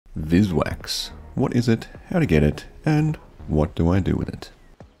Vis Wax. What is it, how to get it, and what do I do with it?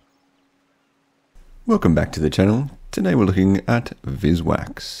 Welcome back to the channel. Today we're looking at Vis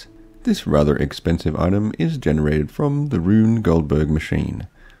Wax. This rather expensive item is generated from the Rune Goldberg machine,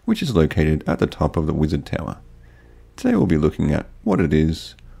 which is located at the top of the Wizard Tower. Today we'll be looking at what it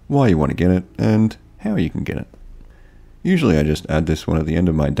is, why you want to get it, and how you can get it. Usually I just add this one at the end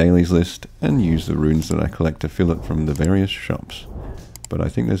of my dailies list and use the runes that I collect to fill it from the various shops, but I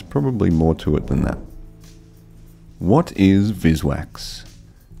think there's probably more to it than that. What is Vis Wax?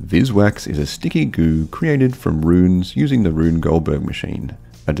 Vis Wax is a sticky goo created from runes using the Rune Goldberg machine,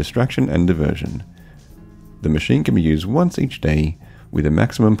 a distraction and diversion. The machine can be used once each day with a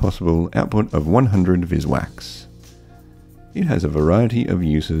maximum possible output of 100 Vis Wax. It has a variety of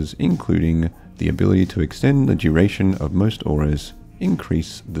uses, including the ability to extend the duration of most auras,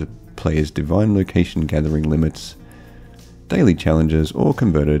 increase the player's divine location gathering limits, daily challenges, or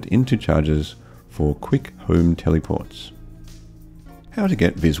convert it into charges for quick home teleports. How to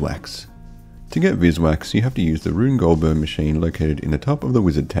get Vis Wax? To get Vis Wax, you have to use the Rune Goldberg machine located in the top of the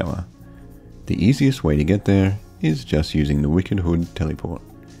Wizard Tower. The easiest way to get there is just using the Wicked Hood teleport.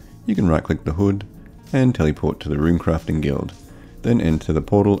 You can right click the hood and teleport to the Rune Crafting Guild, then enter the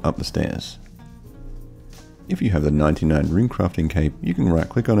portal up the stairs. If you have the 99 Rune Crafting Cape, you can right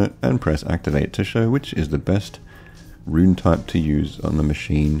click on it and press activate to show which is the best rune type to use on the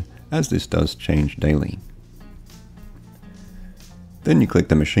machine, as this does change daily. Then you click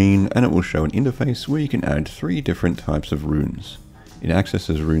the machine and it will show an interface where you can add 3 different types of runes. It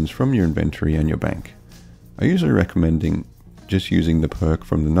accesses runes from your inventory and your bank. I usually recommend just using the perk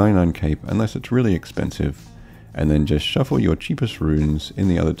from the 99 Cape unless it's really expensive, and then just shuffle your cheapest runes in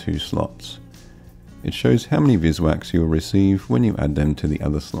the other 2 slots. It shows how many Vis Wax you will receive when you add them to the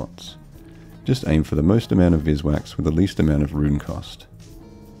other slots. Just aim for the most amount of Vis Wax with the least amount of rune cost.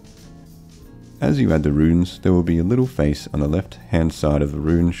 As you add the runes, there will be a little face on the left hand side of the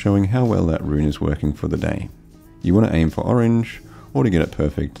rune showing how well that rune is working for the day. You want to aim for orange, or to get it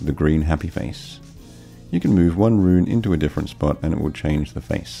perfect, the green happy face. You can move one rune into a different spot and it will change the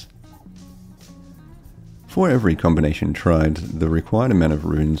face. For every combination tried, the required amount of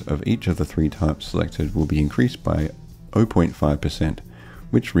runes of each of the 3 types selected will be increased by 0.5%,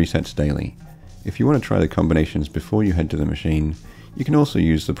 which resets daily. If you want to try the combinations before you head to the machine, you can also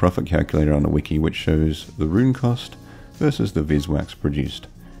use the profit calculator on the wiki, which shows the rune cost versus the Vis Wax produced.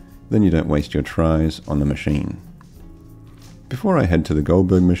 Then you don't waste your tries on the machine. Before I head to the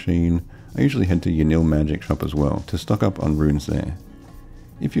Goldberg machine, I usually head to Yanil Magic Shop as well to stock up on runes there.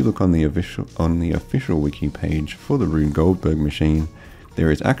 If you look on the official wiki page for the Rune Goldberg machine,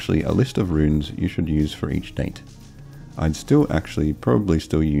 there is actually a list of runes you should use for each date. I'd probably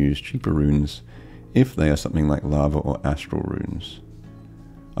still use cheaper runes if they are something like lava or astral runes.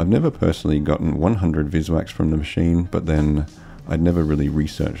 I've never personally gotten 100 Vis Wax from the machine, but then I'd never really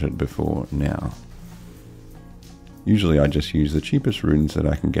researched it before now. Usually I just use the cheapest runes that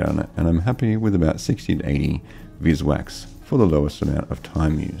I can get on it, and I'm happy with about 60 to 80 Vis Wax for the lowest amount of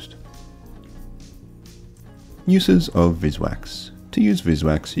time used. Uses of Vis Wax. To use Vis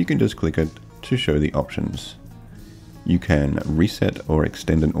Wax, you can just click it to show the options. You can reset or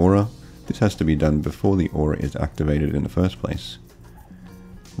extend an aura. This has to be done before the aura is activated in the first place.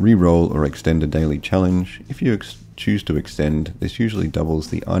 Reroll or extend a daily challenge. If you choose to extend, this usually doubles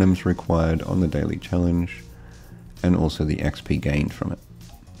the items required on the daily challenge, and also the XP gained from it.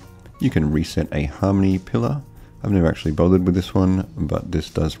 You can reset a harmony pillar. I've never actually bothered with this one, but this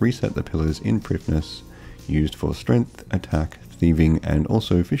does reset the pillars in Prifness, used for strength, attack, thieving, and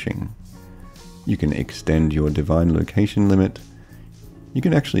also fishing. You can extend your divine location limit. You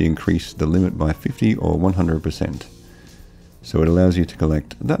can actually increase the limit by 50 or 100%. So it allows you to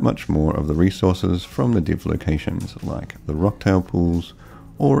collect that much more of the resources from the div locations, like the rocktail pools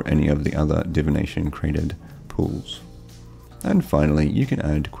or any of the other divination created pools. And finally, you can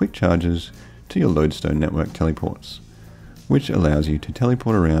add quick charges to your lodestone network teleports, which allows you to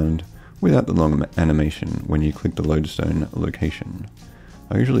teleport around without the long animation when you click the lodestone location.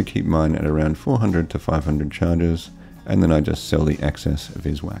 I usually keep mine at around 400 to 500 charges, and then I just sell the excess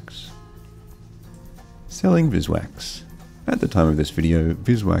Vis Wax. Selling Vis Wax. At the time of this video,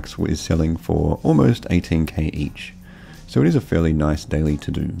 Vis Wax is selling for almost 18k each, so it is a fairly nice daily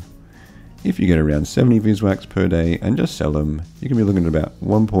to do. If you get around 70 Vis Wax per day and just sell them, you can be looking at about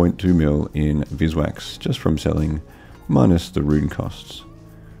 1.2 mil in Vis Wax just from selling, minus the rune costs,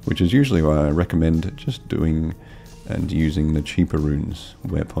 which is usually why I recommend just doing and using the cheaper runes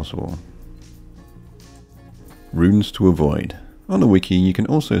where possible. Runes to avoid. On the wiki you can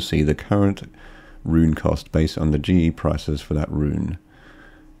also see the current rune cost based on the GE prices for that rune.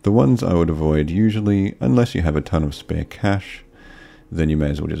 The ones I would avoid usually, unless you have a ton of spare cash, then you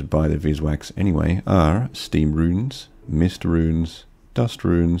may as well just buy the Vis Wax anyway, are Steam Runes, Mist Runes, Dust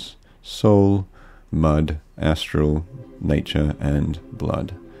Runes, Soul, Mud, Astral, Nature, and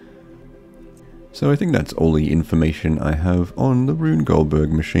Blood. So I think that's all the information I have on the Rune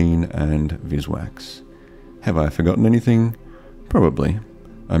Goldberg machine and Vis Wax. Have I forgotten anything? Probably.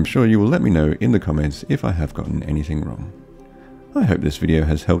 I'm sure you will let me know in the comments if I have gotten anything wrong. I hope this video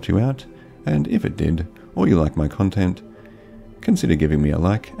has helped you out, and if it did, or you like my content, consider giving me a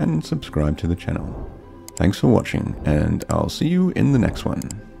like and subscribe to the channel. Thanks for watching, and I'll see you in the next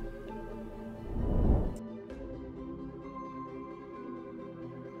one.